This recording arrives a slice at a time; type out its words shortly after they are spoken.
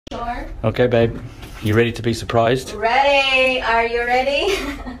Okay, babe. You ready to be surprised? Ready? Are you ready?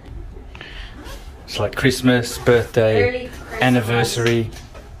 It's like Christmas, birthday, Early Christmas. anniversary.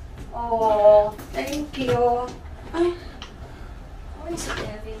 Oh, thank you. Why is it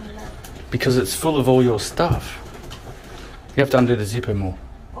heavy? Because it's full of all your stuff. You have to undo the zipper more.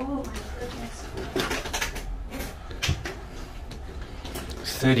 Oh my goodness.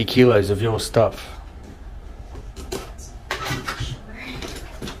 It's 30 kilos of your stuff.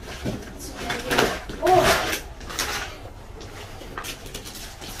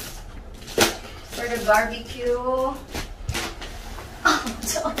 For the barbecue. Oh,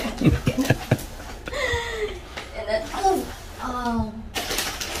 sorry. And then,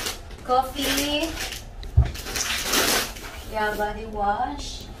 coffee. Yeah, body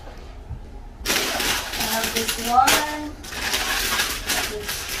wash. I have this one.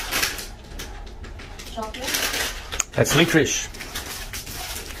 This chocolate. That's licorice.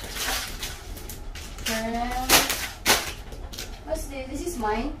 And what's this? This is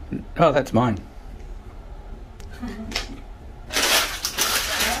mine. Oh, that's mine.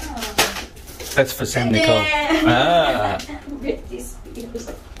 That's for Sam Nicole. Ah. Britney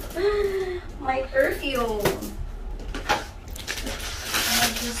Spears. My perfume. I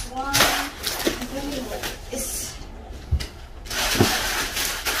have this one. I don't know what this.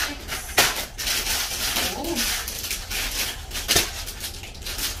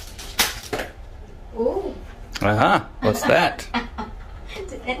 Oh. Uh-huh. What's that?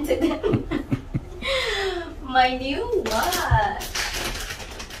 My new what?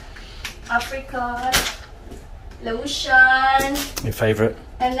 Apricot lotion. Your favorite?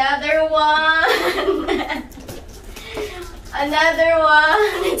 Another one. Another one.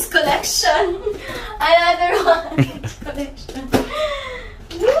 It's collection. Another one. It's collection.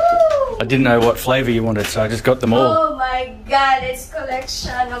 Woo! I didn't know what flavor you wanted, so I just got them all. Oh my god, it's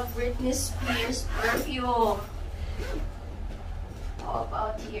collection of Britney Spears perfume. How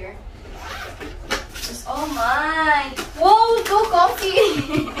about here? It's all mine. Whoa, 2 coffee.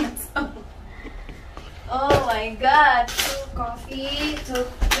 Oh my god, 2 coffee,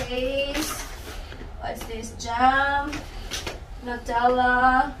 toothpaste. What's this? Jam,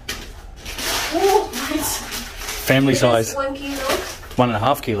 Nutella. Oh, Family size. 1 kilo.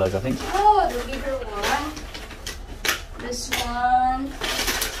 1.5 kilos, I think. Oh, the bigger one. This one.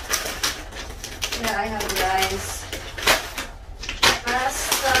 Yeah, I have rice.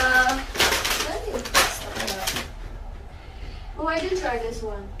 Pasta. What is pasta? Oh, I did try this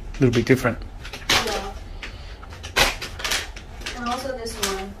one. A little bit different. Yeah. And also this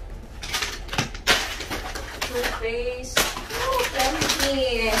one. Toothpaste. Oh,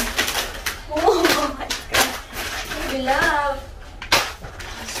 plenty. Oh my god. Baby love.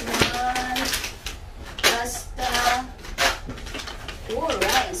 This one. Pasta. Oh,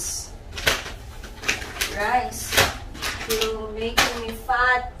 rice. Rice. You're making me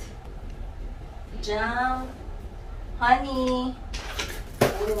fat. Jam. Honey.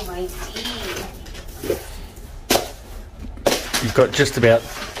 Oh my tea. You've got just about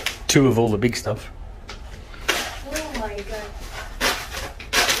 2 of all the big stuff. Oh my god.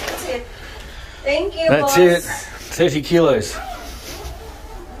 That's it. Thank you, That's boss. it. 30 kilos.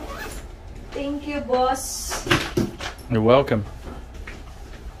 Thank you, boss. You're welcome.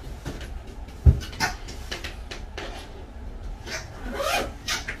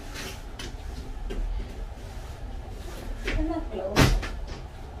 I'm not close.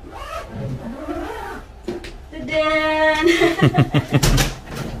 Ta-dan!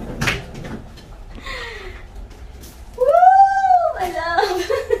 Woo! I love.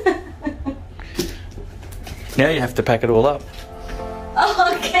 Now you have to pack it all up.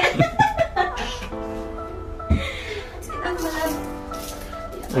 Oh, okay.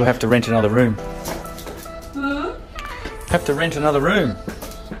 We'll have to rent another room. Hmm? Have to rent another room.